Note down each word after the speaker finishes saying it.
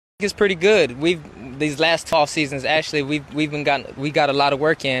It's pretty good. These last 12 seasons actually we got a lot of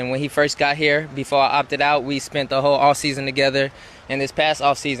work in. When he first got here, before I opted out, we spent the whole off season together. And this past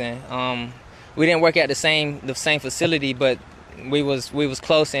off season, we didn't work at the same facility, but we was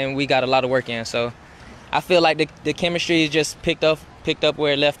close and we got a lot of work in. So I feel like the chemistry just picked up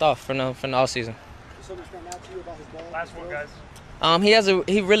where it left off from the off season. So much stand out to you about his ball? Last one, guys. He has a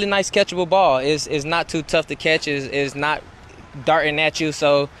really nice catchable ball. Is not too tough to catch. Is not darting at you,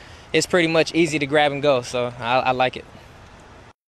 so it's pretty much easy to grab and go. So I like it.